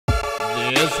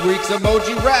This week's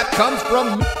emoji rap comes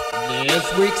from me.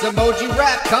 This week's emoji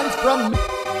rap comes from me.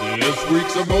 This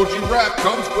week's emoji rap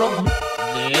comes from me.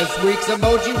 This week's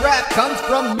emoji rap comes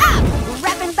from me.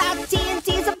 Rapping about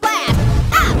TNT's a blast.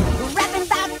 Rapping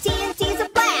about TNT's a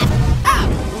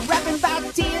blast. Rapping about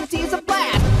TNT's a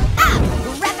blast.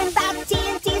 Rapping about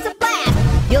TNT's a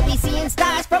blast. You'll be seeing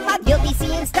stars from my. You'll be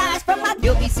seeing stars from my.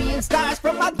 You'll be seeing stars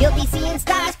from my. You'll be seeing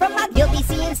stars from my. You'll be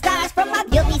seeing stars from my.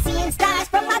 You'll be seeing stars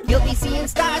from my. You'll be seeing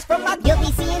stars from my. You'll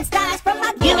be seeing stars from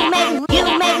my. You made.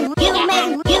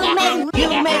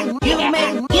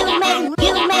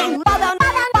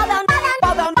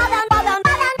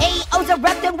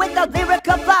 With a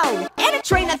lyrical flow and a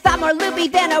train of thought more loopy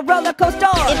than a roller coaster.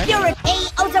 If you're an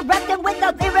AO's erupting with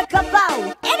a lyrical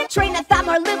flow and a train of thought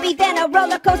more loopy than a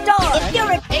roller coaster. If you're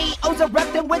an AO's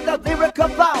erupting with a lyrical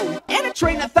flow and a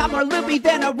train of thought more loopy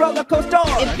than a roller coaster.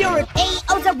 If you're an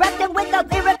AO's erupting with a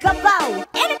lyrical flow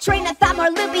and a train of thought more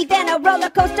loopy than a roller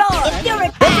coaster. If you're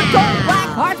an black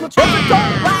heart will black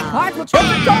heart will black heart will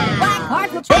black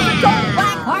heart will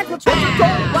black heart will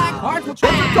black heart will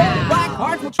black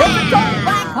heart will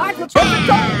black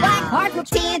heart will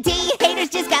TNT haters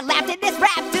just got laughed in this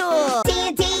rap duel.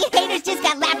 TNT haters just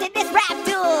got laughed in this rap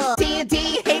duel.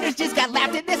 TNT haters just got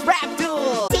laughed in this rap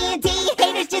duel. TNT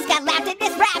haters just got laughed in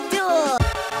this rap duel.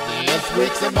 This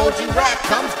week's emoji rap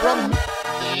comes from me.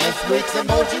 This week's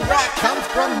emoji rap comes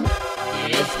from me.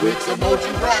 This week's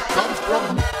emoji rap comes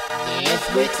from me. This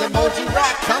week's emoji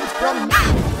rap comes from me.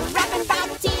 Rapping about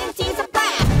TNT's a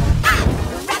blast.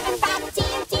 Rapping about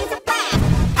TNT's a blast.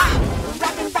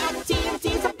 Rapping about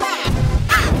TNT's a blast.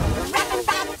 Rapping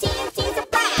about TNT's a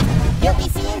blast. You'll be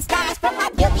seeing stars from my.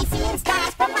 You'll be seeing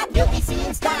stars from my. You'll be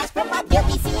seeing stars from my. You'll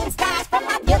be seeing stars from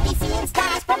my. You'll be seeing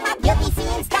stars from my. You'll be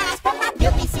seeing stars from my.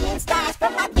 You'll be seeing stars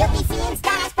from my. You'll be seeing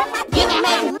stars from my. You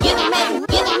man, you man,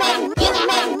 you man, you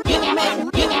man, you man,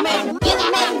 you man, you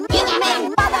man, you man.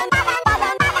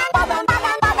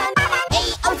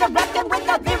 AO's erupting with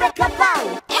a lyrical flow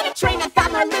and a train of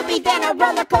thought more loopy than a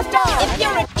roller coaster. If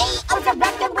you're an AO's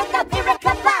erupting with a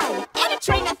lyrical flow and a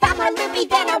train of thought more loopy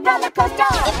than a roller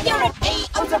coaster. If you're an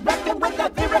AO's erupting with a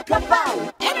lyrical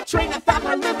flow and a train of thought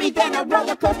more loopy than a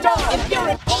roller coaster. If you're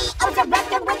an AO's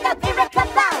erupting with a lyrical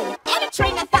flow and a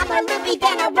train of thought more loopy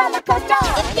than a roller coaster.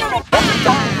 If you're an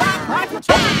black heart will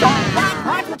black heart will black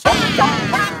heart will black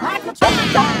heart will black heart will black heart will black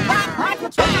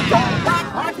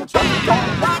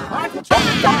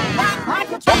heart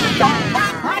will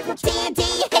black heart will TNT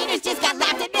haters just got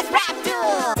laughed in this rap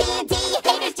duel. TNT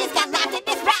haters just got laughed in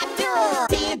this rap duel.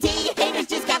 TNT haters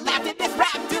just got laughed in this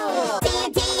rap duel.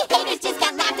 TNT haters just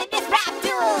got laughed in this rap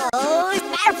duel. Oh,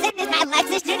 Sparrowson is my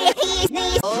Lexus Junior, he's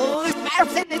knees. Oh,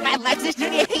 Sparrowson is my Lexus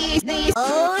Junior, he's knees.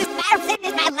 Oh, Sparrowson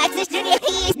is my Lexus Junior,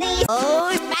 he's knees.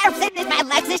 Oh, Sparrowson is my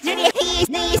Lexus Junior, he's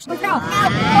knees.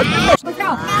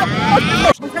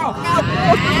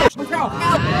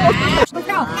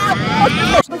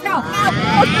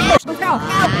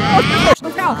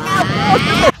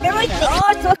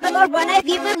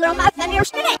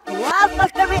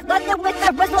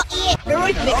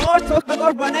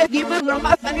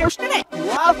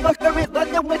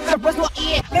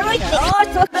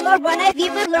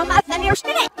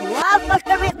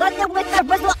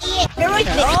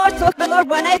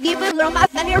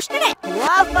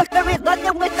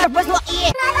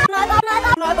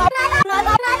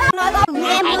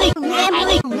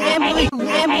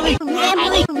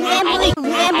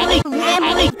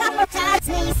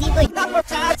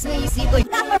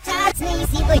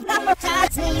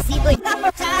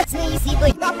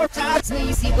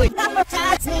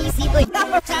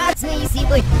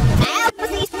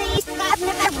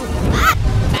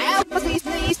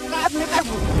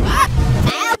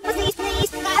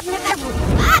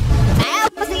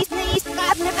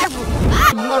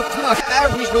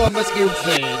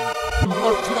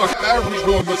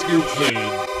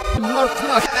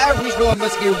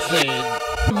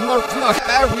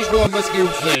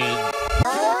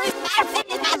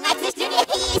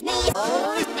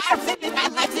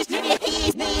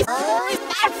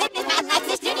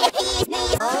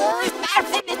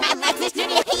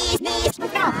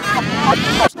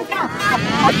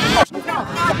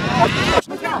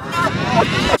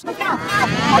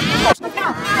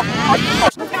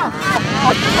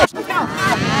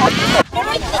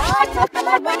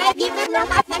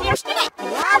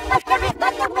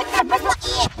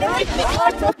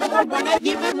 When I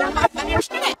give it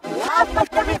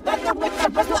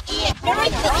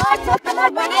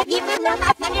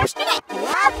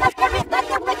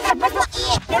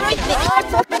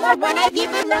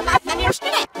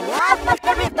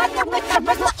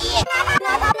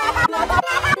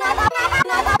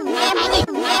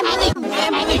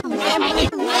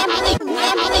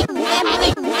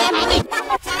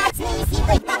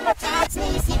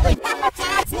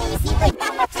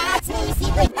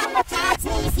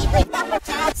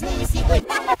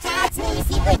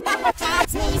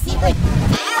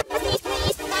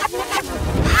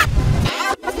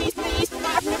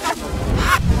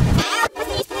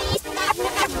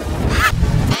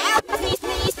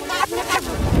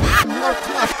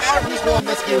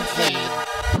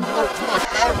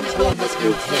Irish woman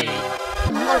skills.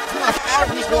 North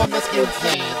Irish woman skills.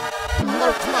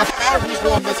 North Irish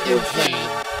woman skills.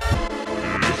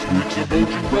 This week's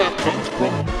emoji rap comes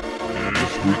from.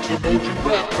 This week's emoji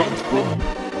rap comes from.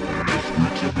 This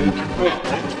week's emoji rap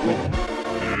comes from.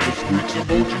 This week's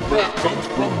emoji rap comes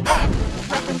from.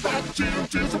 Rapping back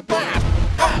TNT's a blast.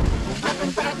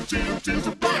 Rapping back TNT's a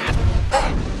blast.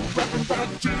 Rapping back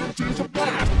TNT's a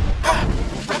blast.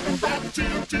 Rapping back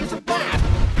TNT's a blast.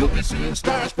 You'll be seeing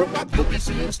stars from my. You'll be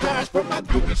seeing stars from my.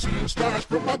 You'll be seeing stars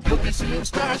from my. You'll be seeing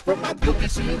stars from my. You'll be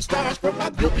seeing stars from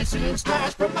my. You'll be seeing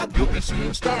stars from my. You'll be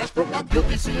seeing stars from my. You'll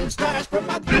be seeing stars from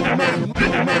my. Big man,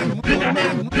 big man, big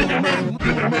man, big man,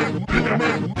 big man, big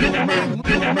man, big man,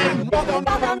 big man.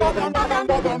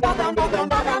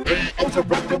 A.O.'s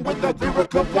erupting with a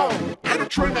lyrical flow, and a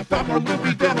train of thought more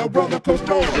lively than a roller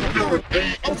coaster. If you're an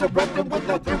A.O.'s erupting with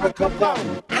a lyrical flow,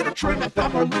 and a train of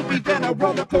thought more lively than a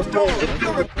roller coaster. If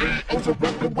you're an A.O.'s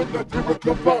erupting with a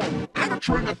lyrical flow, and a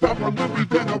train of thought more lively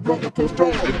than a roller coaster.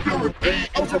 If you're an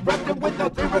A.O.'s erupting with a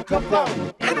lyrical flow,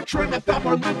 and a train of thought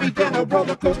more lively than a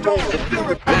roller coaster. If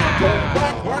you're an A.O.'s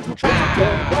rock hard will try to go,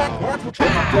 rock hard will try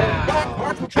to go, rock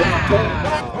hard will try to go,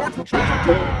 rock hard will try to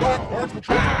go, rock hard will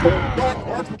try to go, rock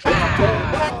hard will try to go,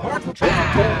 rock hard will try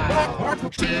to go, rock hard will.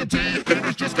 TNT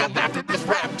haters just got laughed at this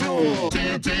rap duel.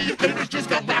 TNT haters just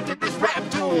got laughed at this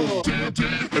rap duel. TNT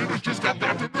haters just got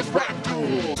laughed at this rap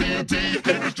duel. TNT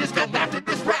haters just got laughed at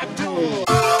this rap duel.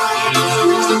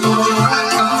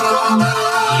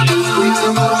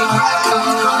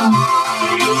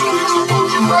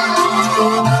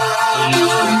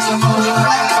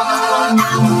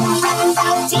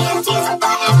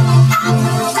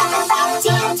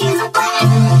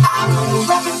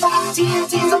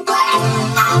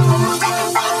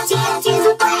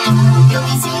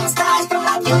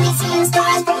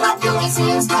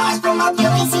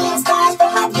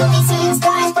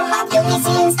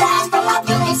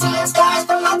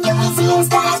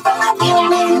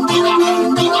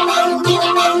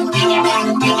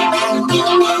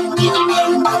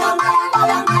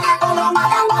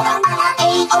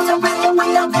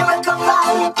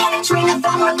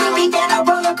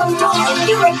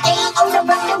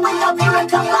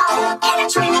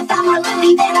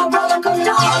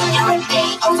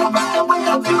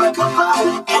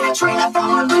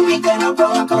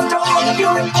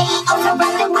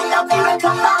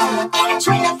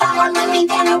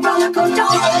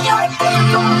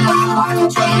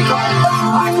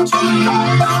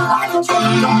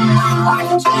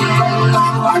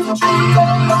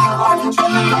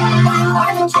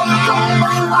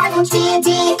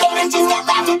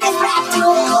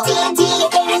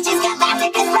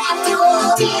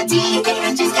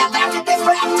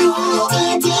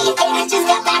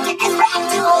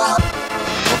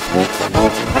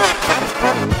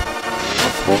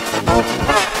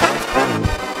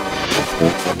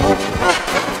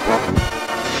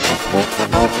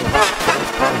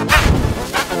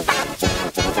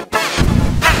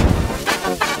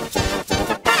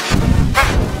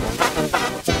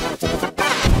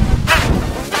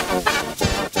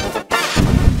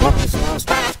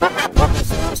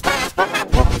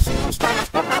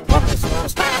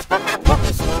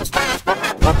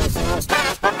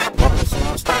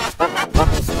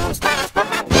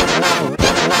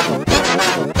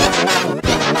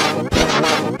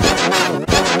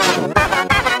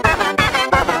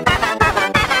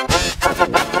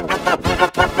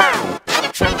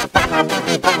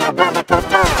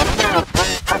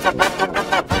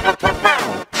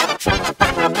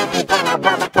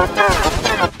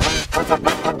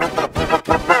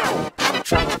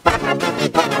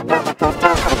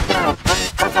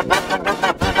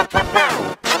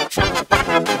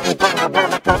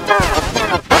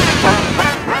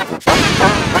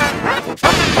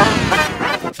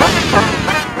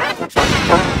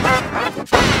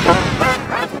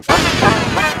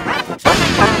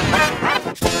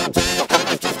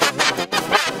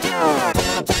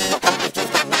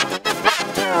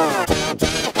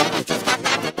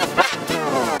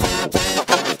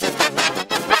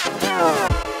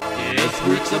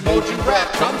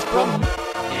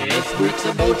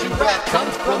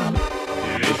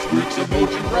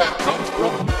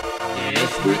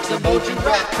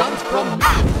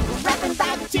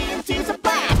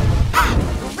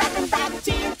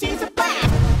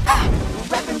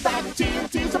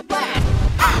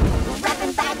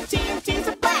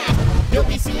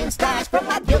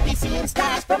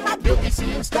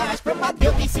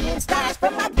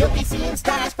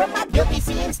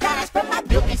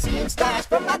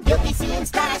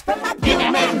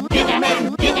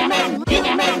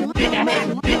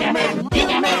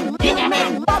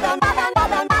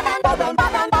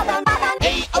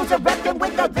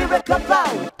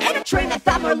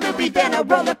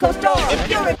 coaster. If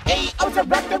you're an A.O.'s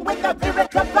erupting with a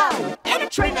lyrical flow, and a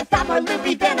train of thought more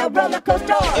loopy than a roller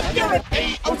coaster. If you're an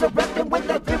A.O.'s erupting with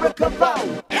a lyrical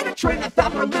flow, and a train of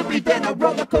thought more loopy than a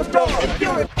roller coaster. If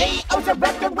you're an A.O.'s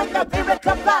erupting with a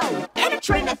lyrical flow, and a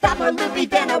train of thought more loopy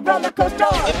than a roller coaster.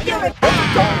 If you're an rock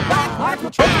hard, rock hard,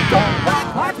 rock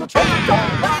hard, rock hard,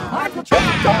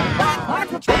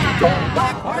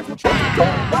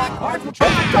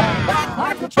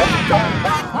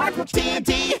 rock hard,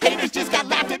 TNT haters just got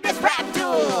laughed in this rap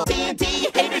duel. TNT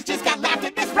haters just got laughed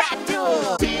in this rap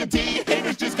duel. TNT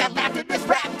haters just got laughed in this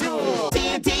rap duel.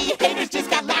 TNT haters just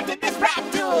got laughed in this rap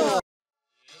duel.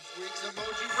 This week's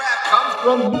emoji rap comes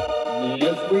from.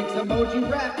 This week's emoji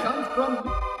rap comes from.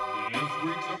 This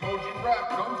week's emoji rap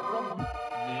comes from.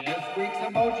 This week's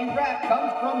emoji rap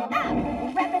comes from.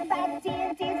 Rapping about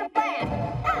TNT's a blast.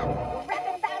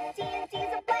 Rapping about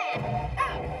TNT's a blast.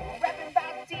 Rapping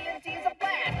about TNT's a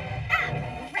blast.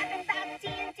 Rapping about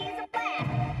TNT's a blast.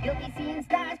 You'll be seeing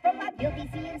stars from up. You'll be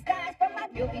seeing stars from up.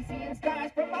 You'll be seeing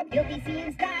stars from up. You'll be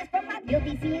seeing stars from up. You'll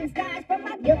be seeing stars from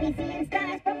up. You'll be seeing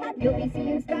stars from up. You'll be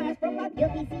seeing stars from up. You'll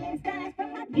be seeing stars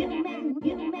from up. You man,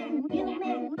 you man, you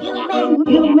man, you man,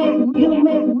 you man, you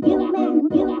man, you man,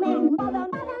 you man.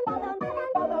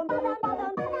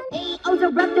 A.O.'s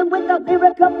erupting with a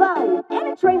lyrical flow, and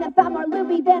a train of thought more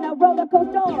loopy than a roller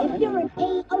coaster. If you're an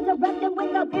A.O.'s erupting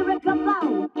with a lyrical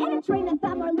flow, and a train of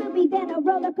thought more loopy than a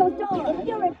roller coaster. If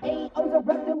you're an A.O.'s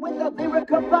erupting with a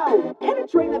lyrical flow, and a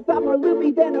train of thought more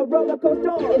loopy than a roller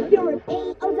coaster. If you're an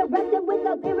A.O.'s erupting with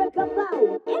a lyrical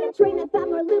flow, and a train of thought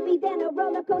more loopy than a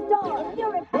roller coaster. If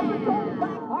you're an black heart,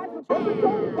 black heart,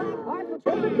 black heart,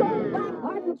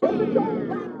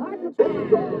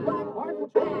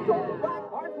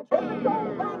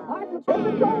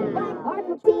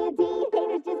 TNT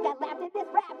haters just got laughed in this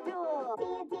rap duel.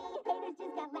 TNT haters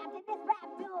just got laughed in this rap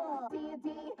duel.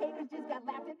 TNT haters just got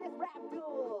laughed in this rap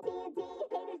duel. TNT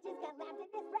haters just got laughed in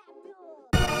this rap duel.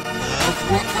 This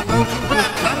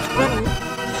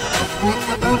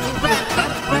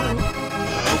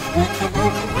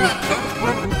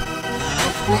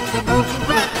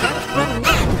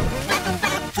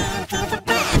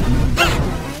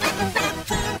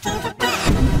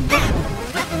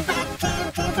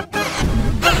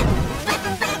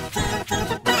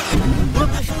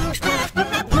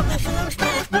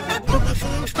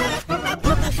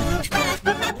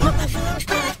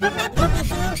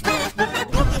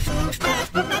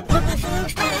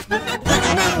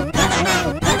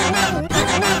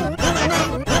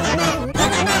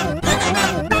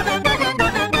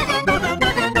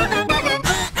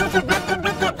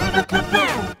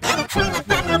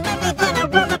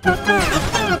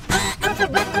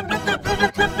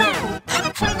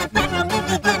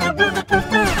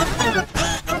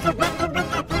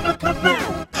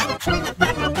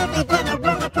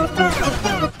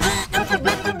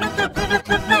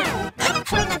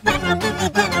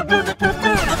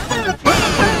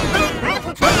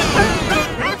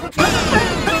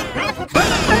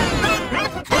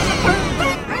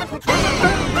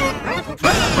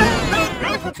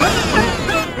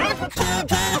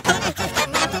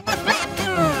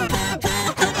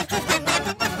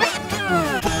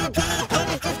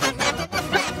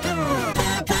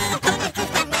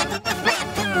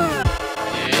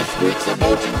week's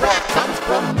emoji rap comes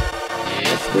from.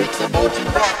 This week's emoji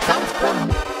rap comes from.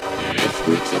 This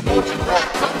week's emoji rap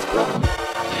comes from.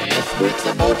 This week's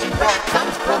emoji rap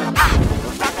comes from.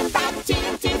 Rapping about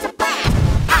TNT's a blast.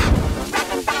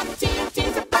 Rapping about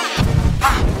TNT's a blast.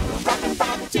 Rapping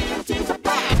about TNT's a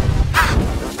blast.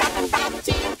 Rapping about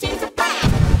TNT's a blast.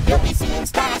 You'll be seeing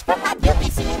stars from up. You'll be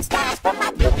seeing stars from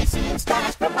up. You'll be seeing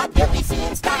stars from up. You'll be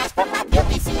seeing stars from up. You'll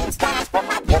be seeing stars from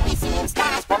up. You'll be seeing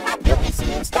stars from up. You'll be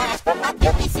seeing stars from up.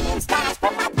 You'll be seeing stars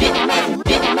from up. Bigger man,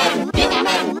 bigger man, bigger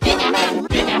man, bigger man,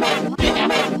 bigger man, bigger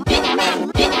man, bigger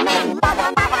man, bigger man.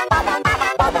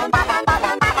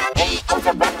 A.O.'s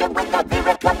erupting with a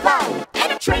lyrical flow,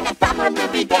 and a train of thought more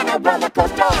loopy than a roller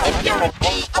coaster. If you're an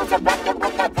A.O.'s erupting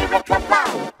with a lyrical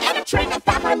flow, and a train of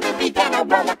thought more loopy than a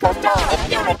roller coaster.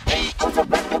 If you're an A.O.'s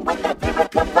erupting with a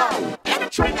lyrical flow, and a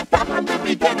train of thought more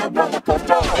loopy than a roller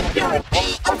coaster. If you're an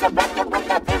A.O.'s erupting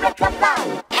with a lyrical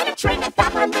flow, and a train of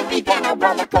thought more loopy than a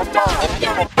roller coaster. If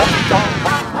you're an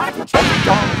rock hard, rock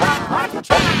hard, rock hard,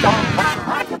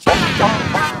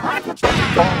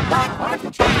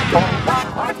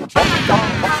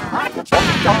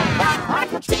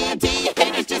 TNT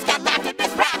haters just got laughed in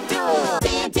this rap duel.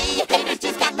 TNT haters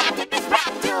just got laughed in this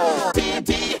rap duel.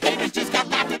 TNT haters just got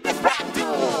laughed in this rap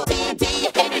duel. TNT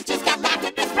haters just got laughed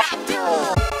in this rap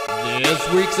duel.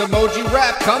 This week's emoji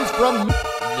rap comes from.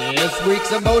 This week's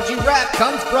emoji rap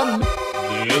comes from.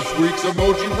 This week's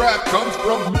emoji rap comes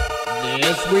from.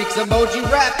 This week's emoji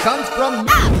rap comes from.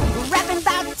 Rapping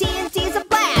about TNT's a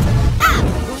blast.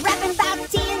 Rapping about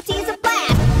TNT's a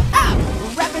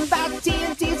blast. Rapping about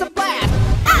TNT's a blast.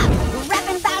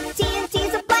 Rapping about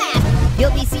TNT's a blast.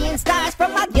 You'll be seeing stars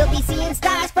from up. You'll be seeing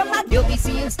stars from up. You'll be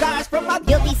seeing stars from up.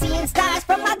 You'll be seeing stars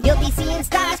from up. You'll be seeing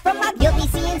stars from up. You'll be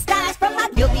seeing stars from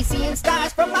up. You'll be seeing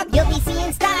stars from up. You'll be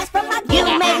seeing stars from up.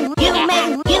 You make.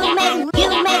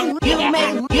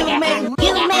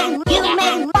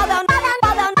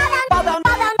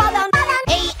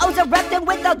 AO's erupting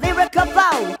with a lyrical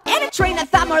flow and a train of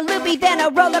thought more loopy than a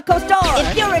roller coaster.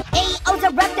 If you're an AO's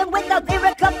erupting with a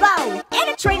lyrical flow and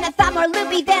a train of thought more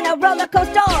loopy than a roller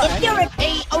coaster. If you're an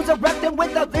AO's erupting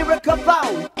with a lyrical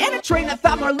flow and a train of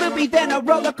thought more loopy than a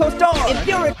roller coaster. If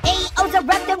you're an AO's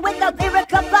erupting with a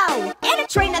lyrical flow and a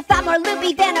train of thought more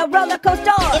loopy than a roller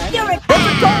coaster. If you're an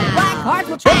black hearts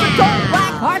will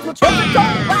black hearts will black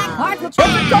hearts will black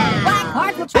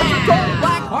hearts will black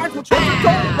hearts will black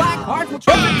hearts will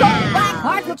black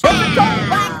hearts will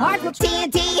black hearts will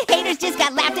TNT haters just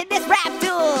got laughed at this rap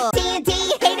duel. TNT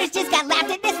haters just got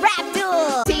laughed at this rap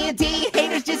duel. TNT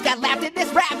haters just got laughed at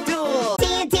this rap duel.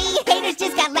 TNT haters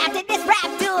just got laughed at this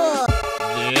rap duel.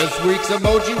 This week's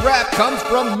emoji rap comes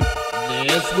from.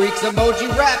 This week's emoji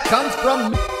rap comes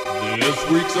from. This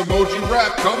week's emoji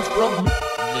rap comes from.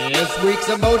 This week's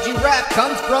emoji rap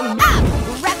comes from.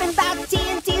 Rapping about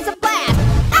TNT's a blast.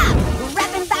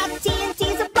 Rapping about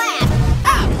TNT's a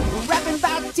blast. Rapping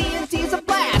about TNT's a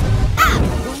blast.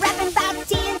 Rapping about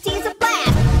TNT's a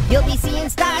blast. You'll be seeing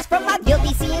stars from up. You'll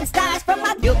be seeing stars from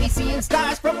up. You'll be seeing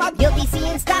stars from up. You'll be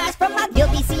seeing stars from up.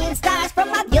 You'll be seeing stars from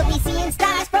up. You'll be seeing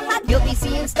stars from up. You'll be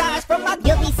seeing stars from up.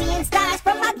 You'll be seeing stars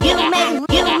from up. You make.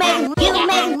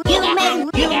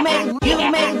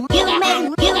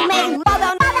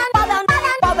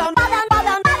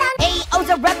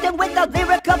 Erupting with a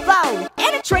lyrical flow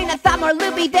and a train of thought more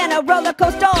loopy than a roller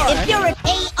coaster. If you're an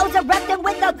AO's erupting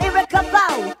with a lyrical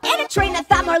flow and a train of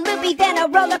thought more loopy than a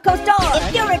roller coaster.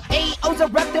 If you're an AO's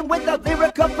erupting with a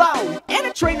lyrical flow and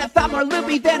a train of thought more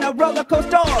loopy than a roller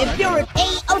coaster. If you're an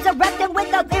AO's erupting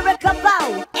with a lyrical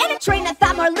flow and a train of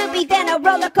thought more loopy than a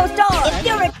roller coaster. If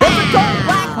you're an black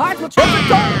hearts will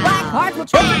black hearts will black hearts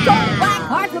will black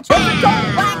hearts will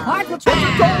black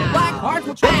hearts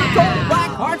will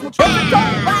black hearts will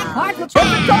black hearts will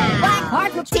black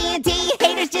hearts will TNT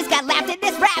haters just got laughed at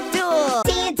this rap duel.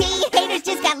 TNT haters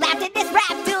just got laughed at this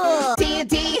rap duel.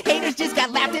 TNT haters just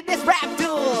got laughed at this rap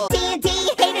duel. TNT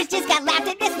haters just got laughed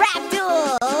at this rap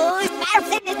duel. Oh, Sparrow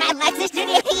is my Lexus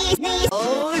Junior, he's knees.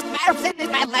 Oh, Sparrow is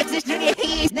my Lexus Junior,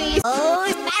 he's knees. Oh,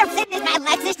 Sparrow is my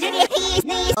Lexus Junior, he's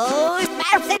knees. Oh,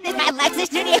 Sparrow is my Lexus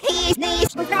Junior, he's knees.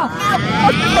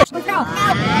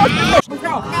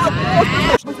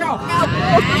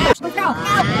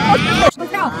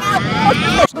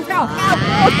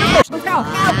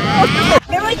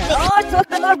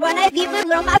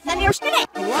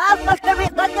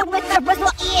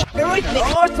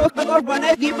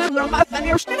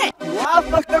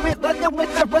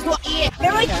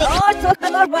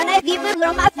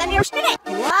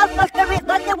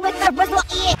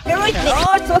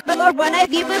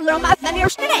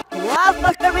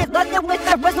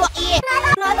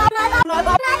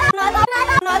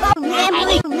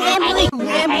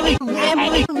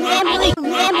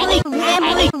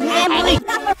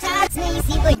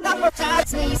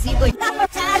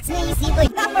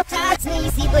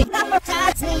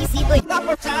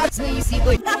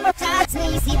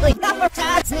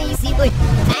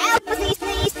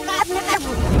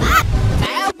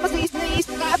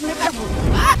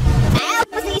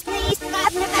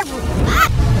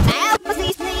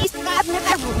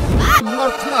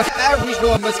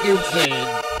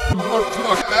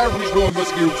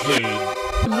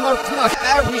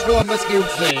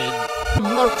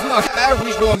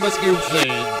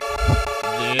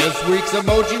 This week's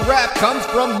emoji rap comes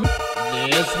from.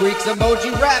 This week's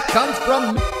emoji rap comes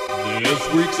from.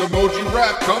 This week's emoji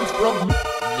rap comes from.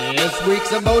 This week's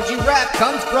emoji rap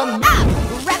comes from.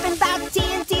 Rapping about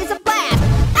TNT's a blast.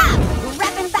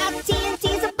 Rapping about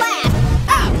TNT's a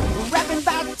blast. Rapping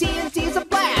about TNT's a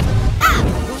blast.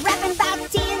 Rapping about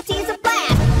TNT's a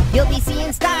blast. You'll be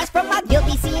seeing stars from up. You'll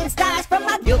be seeing stars from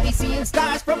up. You'll be seeing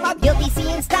stars from up. You'll be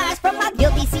seeing stars from up.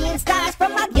 You'll be seeing stars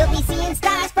from up. You'll be seeing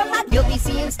stars from up. You'll be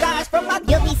seeing stars from up.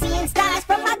 You'll be seeing stars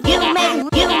from up. You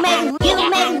make.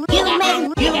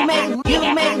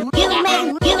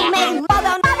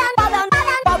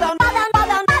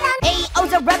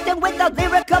 AO's erupting with a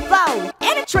lyrical flow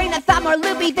and a train of thought more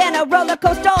loopy than a roller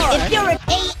coaster. If you're an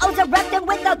AO's erupting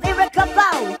with a lyrical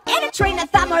flow and a train of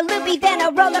thought more loopy than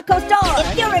a roller coaster.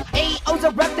 If you're an AO's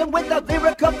A-O's erupting with a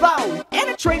lyrical flow, and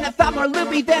a train of thought more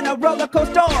loopy than a roller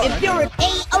coaster. If you're an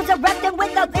A-O's erupting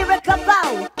with a lyrical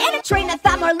flow, and a train of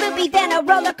thought more loopy than a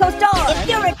roller coaster. If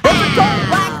you're an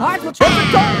black hearts will trip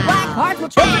black hearts will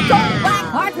trip black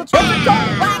hearts will trip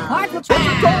black hearts will trip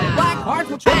black hearts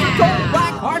will trip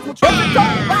black hearts will trip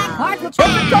black hearts will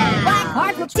trip black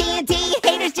hearts will TNT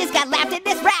haters just got laughed in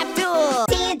this rap duel.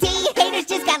 TNT haters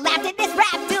just got laughed in this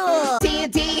rap duel.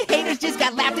 TNT haters just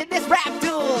got laughed in this rap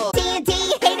duel. TNT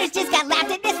haters just got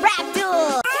laughed in this rap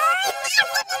duel.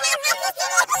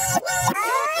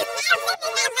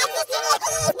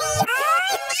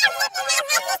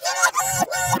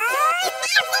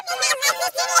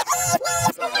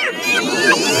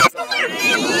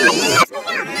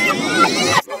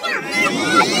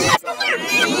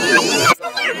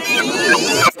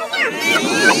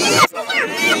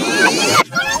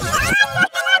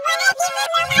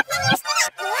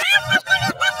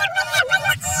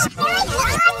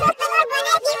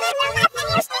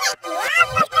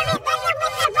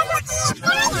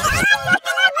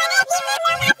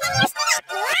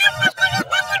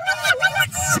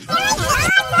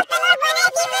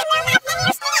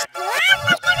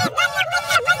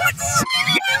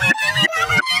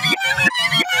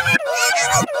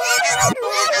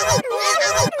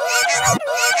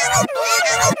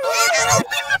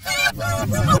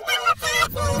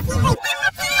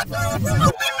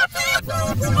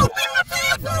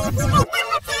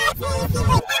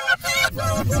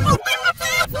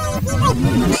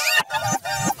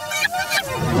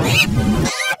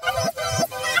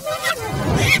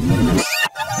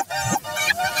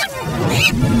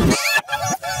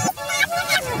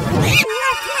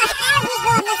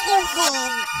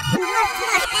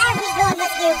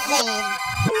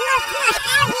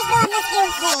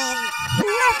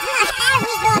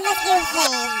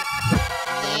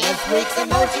 This week's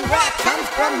emoji rap comes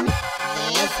from.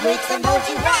 This week's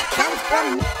emoji rap comes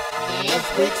from. This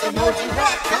week's emoji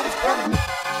rap comes from.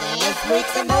 This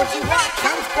week's emoji rap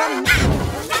comes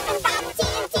from.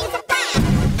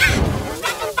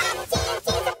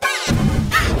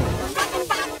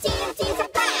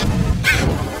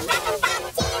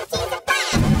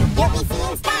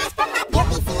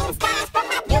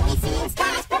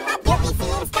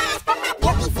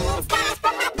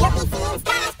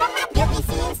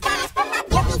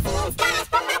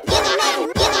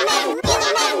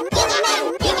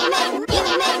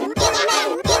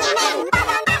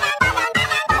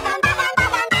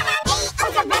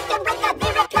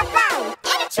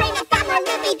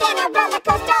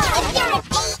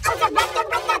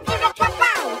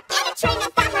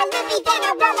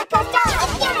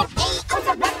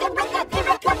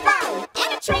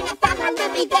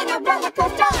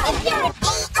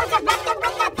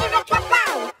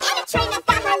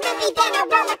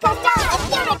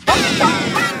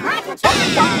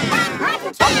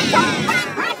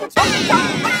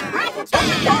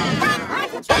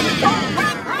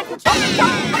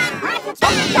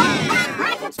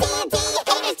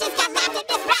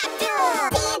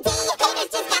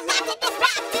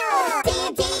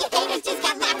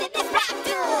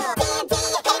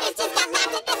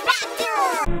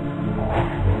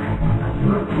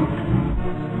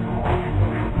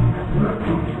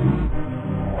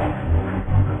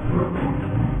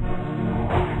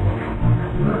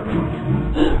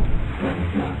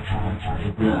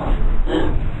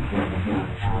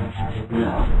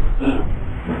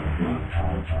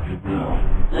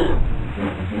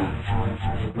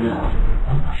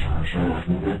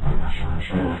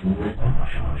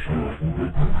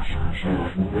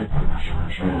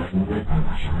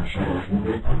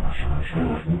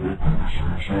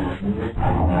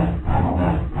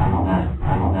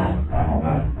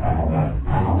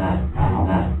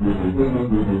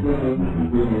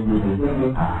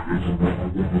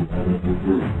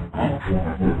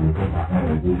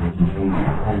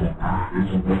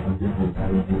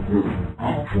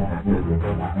 I'm